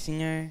Caleb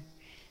Dysinger,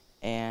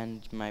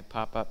 and my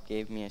pop-up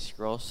gave me a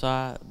scroll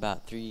saw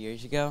about 3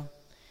 years ago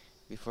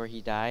before he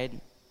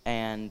died,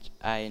 and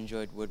I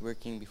enjoyed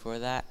woodworking before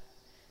that,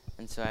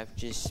 and so I've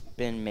just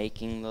been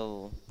making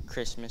little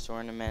Christmas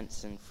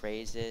ornaments and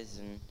phrases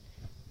and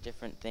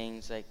different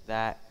things like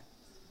that.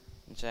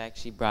 And so I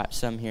actually brought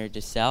some here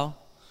to sell,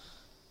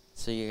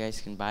 so you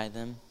guys can buy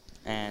them.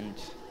 And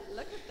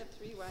look at the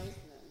 3 wise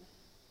men.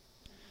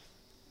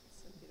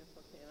 So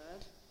beautiful,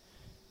 Caleb.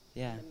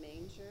 Yeah. The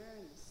manger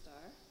and the star.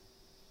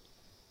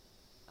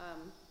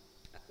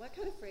 What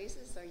kind of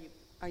phrases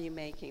are you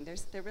making?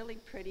 They're really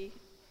pretty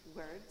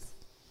words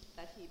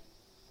that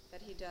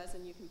he does,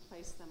 and you can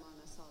place them on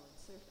a solid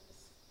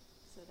surface,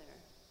 so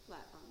they're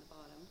flat on the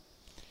bottom.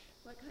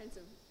 What kinds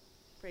of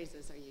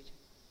phrases are you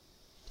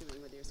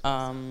doing with your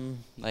scroll?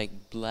 Like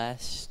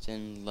blessed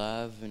and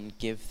love and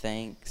give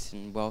thanks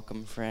and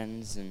welcome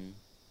friends and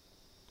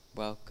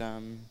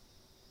welcome.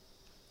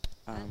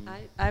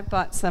 I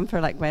bought some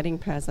for like wedding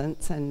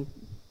presents, and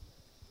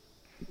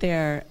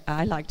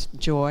I liked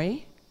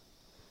joy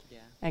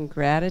and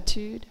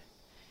gratitude,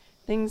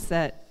 things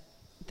that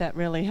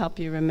really help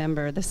you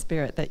remember the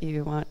spirit that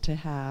you want to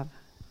have.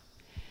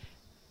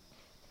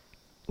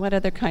 What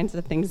other kinds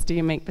of things do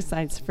you make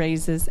besides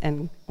phrases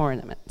and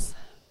ornaments?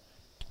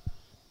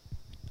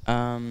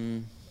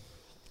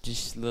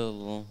 Just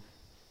little.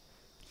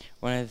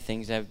 One of the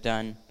things I've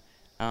done,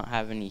 I don't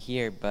have any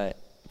here, but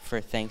for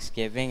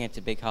Thanksgiving, it's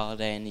a big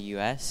holiday in the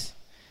U.S.,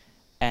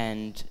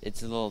 and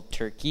it's a little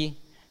turkey,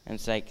 and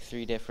it's like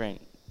 3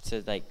 different,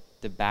 so like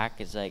the back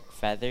is like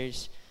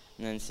feathers,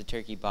 and then it's the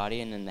turkey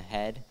body, and then the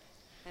head.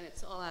 And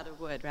it's all out of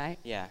wood, right?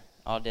 Yeah,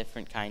 all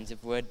different kinds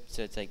of wood,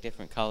 so it's like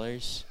different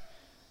colors.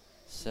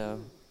 So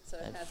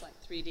it has like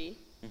 3D?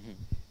 Mm-hmm.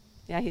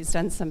 Yeah, he's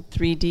done some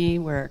 3D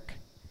work.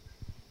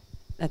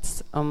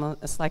 It's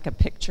like a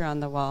picture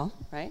on the wall,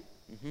 right?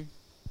 Mm-hmm.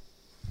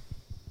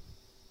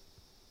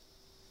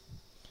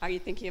 Are you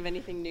thinking of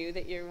anything new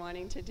that you're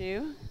wanting to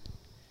do?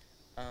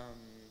 Not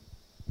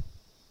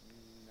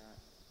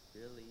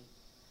really.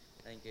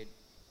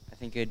 I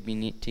think it'd be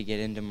neat to get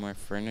into more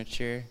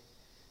furniture,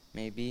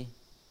 maybe.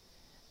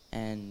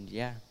 And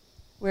yeah.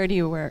 Where do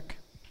you work?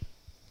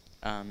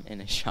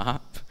 In a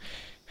shop.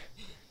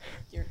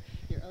 Your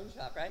own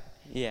shop, right?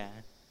 Yeah.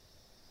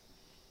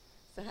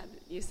 So how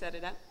did you set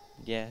it up?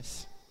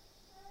 Yes.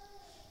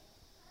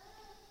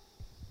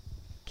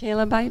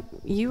 Caleb,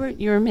 you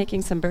were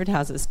making some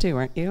birdhouses too,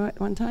 weren't you, at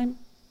one time?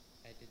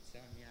 I did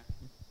some,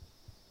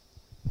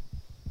 yeah.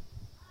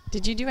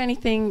 Did you do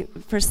anything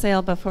for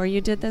sale before you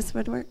did this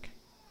woodwork?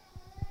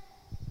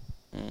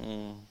 I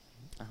don't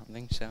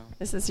think so.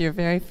 This is your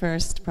very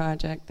first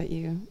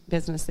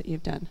business that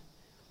you've done.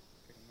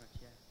 Pretty much,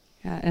 yeah.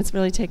 Yeah, and it's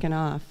really taken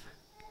off.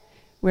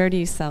 Where do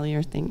you sell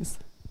your things?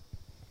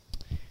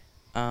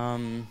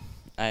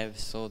 I've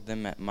sold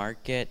them at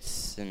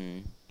markets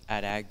and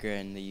at Agra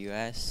in the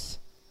U.S.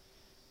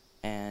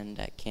 and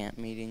at camp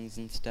meetings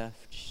and stuff,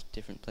 just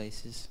different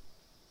places.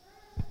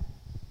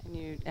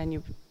 And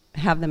you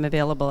have them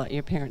available at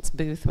your parents'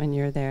 booth when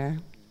you're there.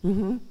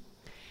 Mm-hmm.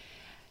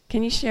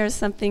 Can you share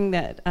something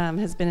that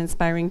has been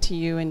inspiring to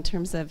you in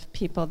terms of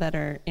people that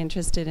are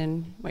interested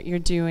in what you're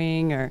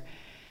doing, or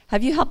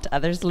have you helped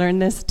others learn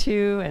this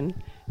too? And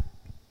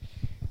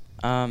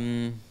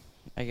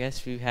I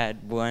guess we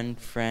had one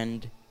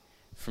friend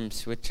from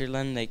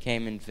Switzerland. They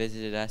came and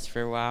visited us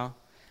for a while,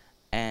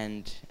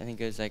 and I think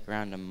it was like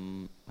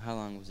around how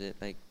long was it?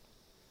 Like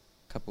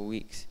a couple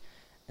weeks.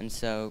 And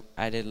so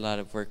I did a lot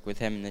of work with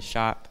him in the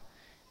shop,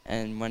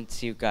 and once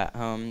he got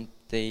home,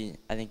 I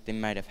think they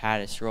might have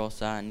had a scroll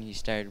saw, and he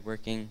started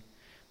working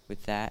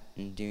with that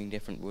and doing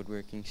different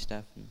woodworking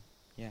stuff. And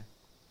yeah.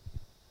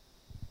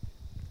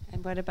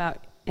 And what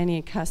about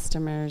any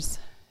customers?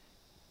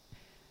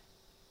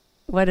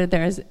 What do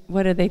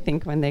they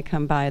think when they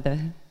come by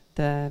the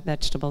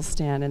vegetable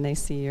stand and they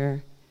see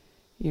your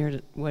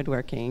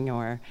woodworking,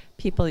 or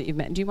people that you've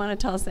met? Do you want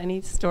to tell us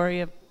any story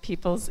of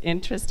people's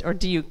interest, or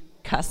do you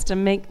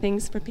custom make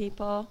things for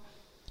people?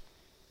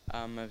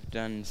 I've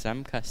done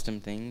some custom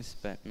things,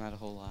 but not a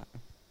whole lot.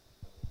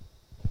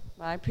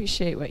 Well, I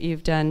appreciate what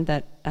you've done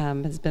that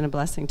has been a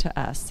blessing to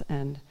us,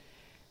 and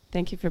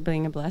thank you for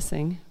being a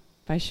blessing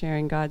by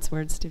sharing God's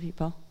words to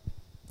people.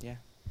 Yeah.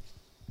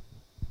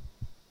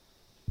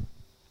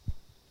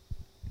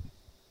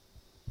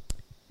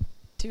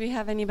 Do we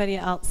have anybody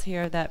else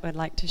here that would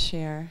like to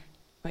share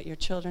what your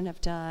children have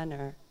done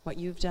or what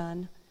you've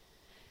done?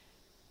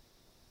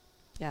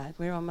 Yeah,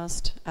 we're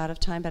almost out of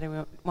time, but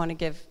I want to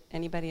give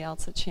anybody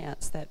else a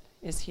chance that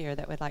is here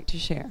that would like to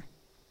share.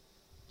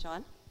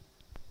 John?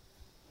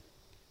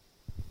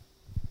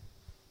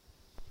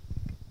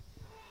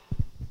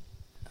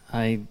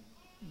 I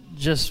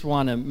just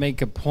want to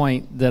make a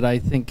point that I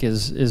think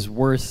is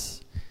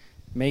worth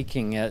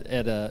making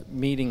at a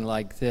meeting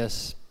like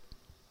this.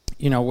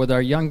 You know, with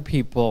our young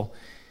people,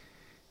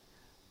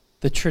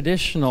 the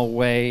traditional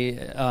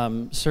way,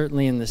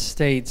 certainly in the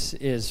States,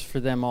 is for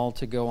them all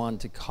to go on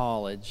to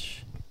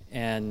college.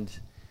 And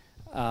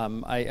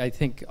I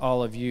think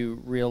all of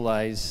you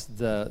realize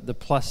the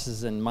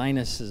pluses and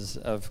minuses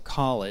of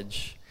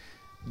college.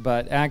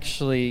 But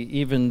actually,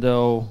 even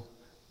though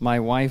my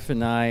wife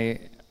and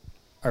I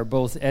are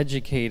both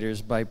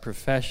educators by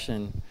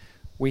profession,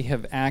 we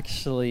have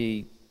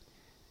actually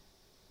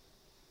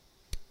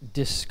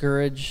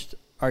discouraged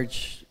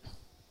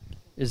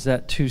is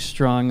that too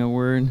strong a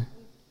word?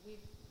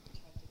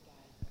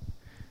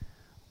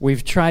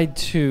 We've tried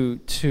to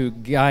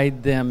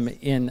guide them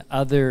in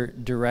other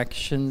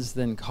directions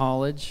than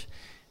college,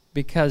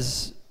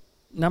 because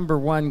number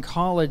one,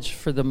 college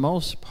for the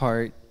most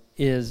part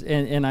is,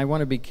 and I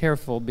want to be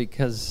careful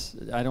because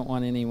I don't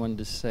want anyone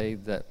to say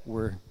that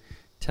we're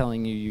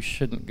telling you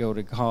shouldn't go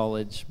to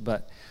college,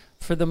 but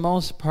for the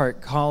most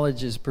part,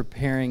 college is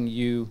preparing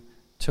you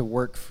to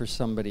work for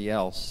somebody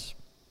else,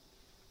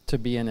 to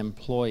be an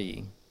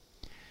employee.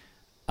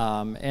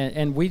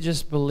 And we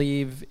just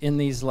believe in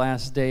these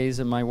last days,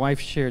 and my wife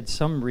shared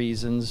some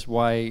reasons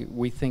why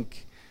we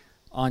think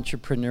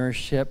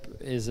entrepreneurship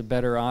is a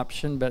better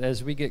option, but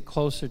as we get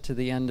closer to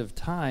the end of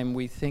time,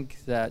 we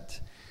think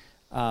that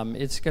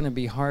it's going to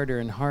be harder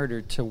and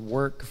harder to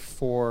work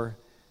for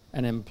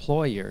an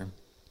employer.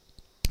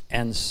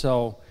 And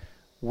so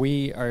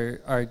we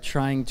are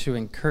trying to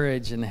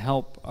encourage and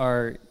help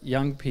our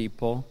young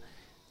people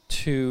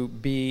to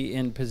be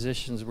in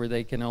positions where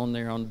they can own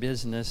their own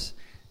business,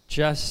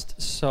 just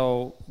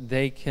so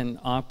they can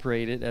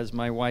operate it, as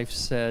my wife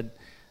said,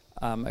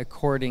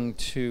 according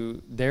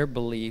to their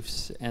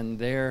beliefs and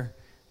their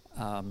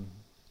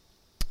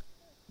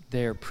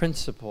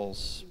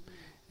principles.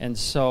 And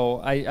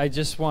so I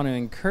just want to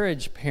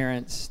encourage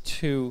parents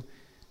to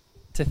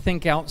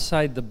think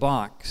outside the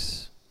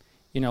box.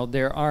 You know,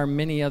 there are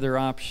many other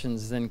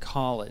options than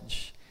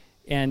college.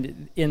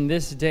 And in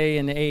this day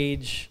and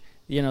age,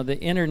 you know, the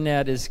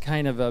internet is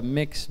kind of a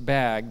mixed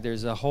bag.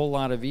 There's a whole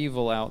lot of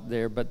evil out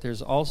there, but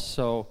there's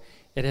also,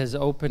 it has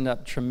opened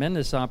up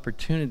tremendous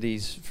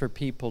opportunities for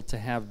people to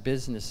have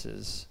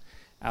businesses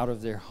out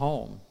of their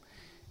home.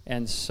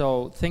 And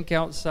so think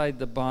outside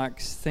the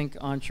box, think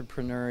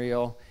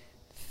entrepreneurial,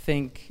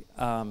 think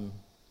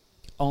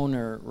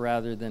owner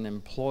rather than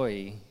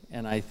employee,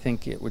 and I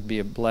think it would be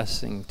a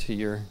blessing to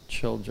your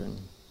children.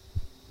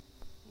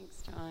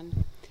 Thanks,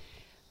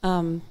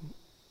 John.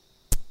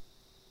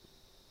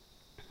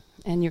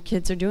 And your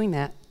kids are doing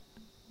that.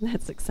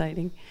 That's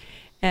exciting.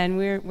 And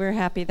we're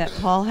happy that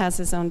Paul has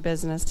his own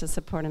business to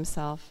support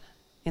himself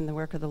in the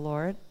work of the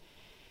Lord.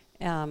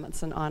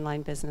 It's an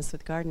online business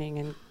with gardening.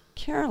 And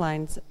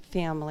Caroline's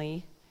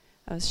family,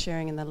 I was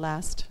sharing in the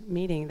last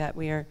meeting that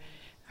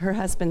her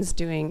husband's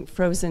doing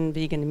frozen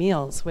vegan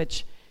meals,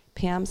 which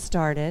Pam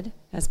started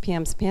as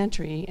Pam's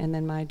Pantry, and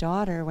then my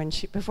daughter,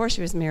 before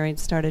she was married,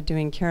 started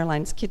doing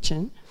Caroline's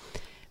Kitchen.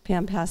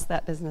 Pam passed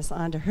that business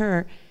on to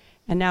her.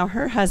 And now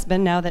her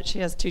husband, now that she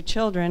has 2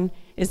 children,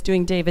 is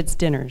doing David's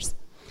Dinners.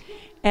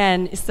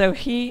 And so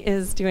he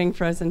is doing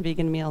frozen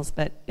vegan meals,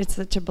 but it's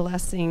such a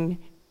blessing.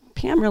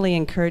 Pam really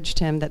encouraged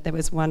him that it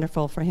was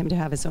wonderful for him to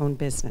have his own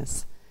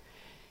business.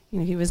 You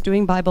know, he was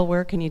doing Bible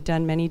work and he'd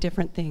done many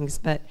different things,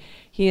 but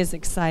he is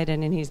excited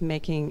and he's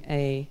making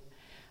a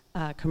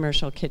a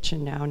commercial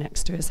kitchen now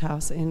next to his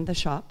house in the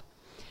shop.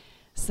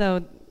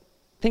 So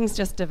things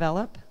just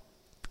develop,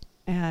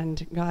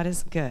 and God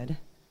is good.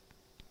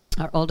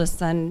 Our oldest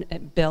son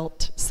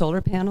built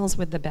solar panels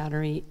with the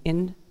battery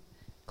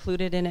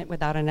included in it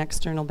without an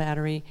external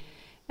battery,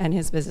 and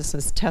his business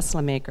was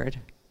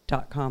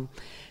TeslaMaker.com.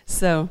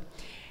 So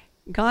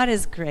God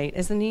is great,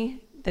 isn't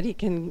he? That he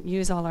can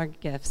use all our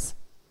gifts.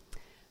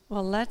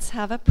 Well, let's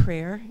have a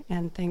prayer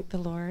and thank the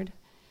Lord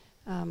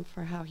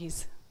for how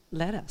he's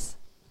led us.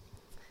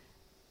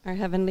 Our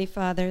Heavenly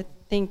Father,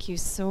 thank you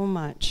so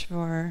much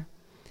for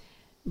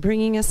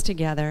bringing us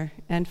together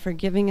and for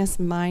giving us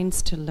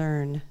minds to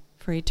learn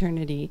for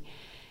eternity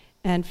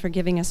and for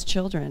giving us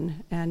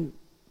children. And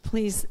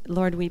please,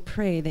 Lord, we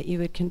pray that you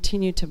would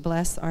continue to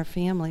bless our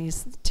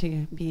families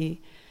to be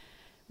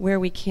where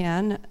we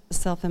can,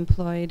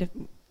 self-employed,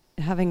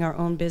 having our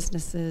own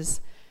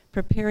businesses,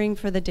 preparing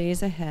for the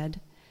days ahead.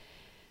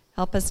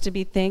 Help us to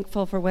be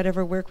thankful for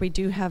whatever work we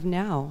do have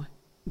now,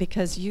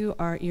 because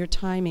your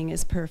timing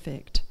is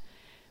perfect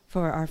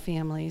for our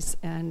families,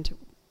 and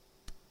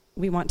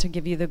we want to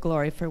give you the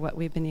glory for what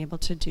we've been able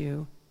to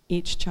do,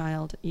 each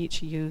child,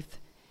 each youth,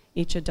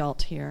 each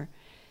adult here.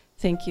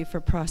 Thank you for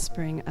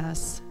prospering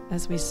us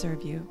as we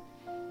serve you.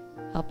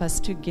 Help us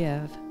to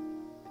give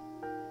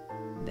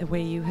the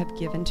way you have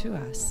given to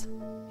us.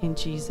 In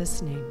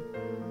Jesus' name,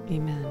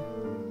 amen.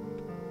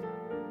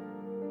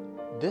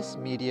 This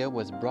media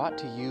was brought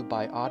to you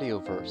by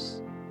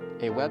Audioverse,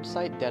 a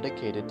website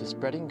dedicated to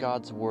spreading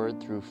God's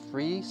Word through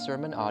free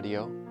sermon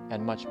audio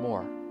and much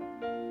more.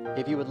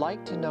 If you would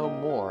like to know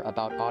more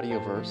about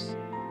Audioverse,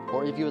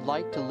 or if you would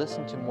like to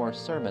listen to more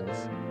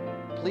sermons,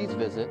 please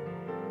visit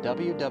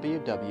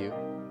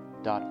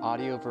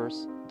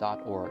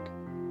www.audioverse.org.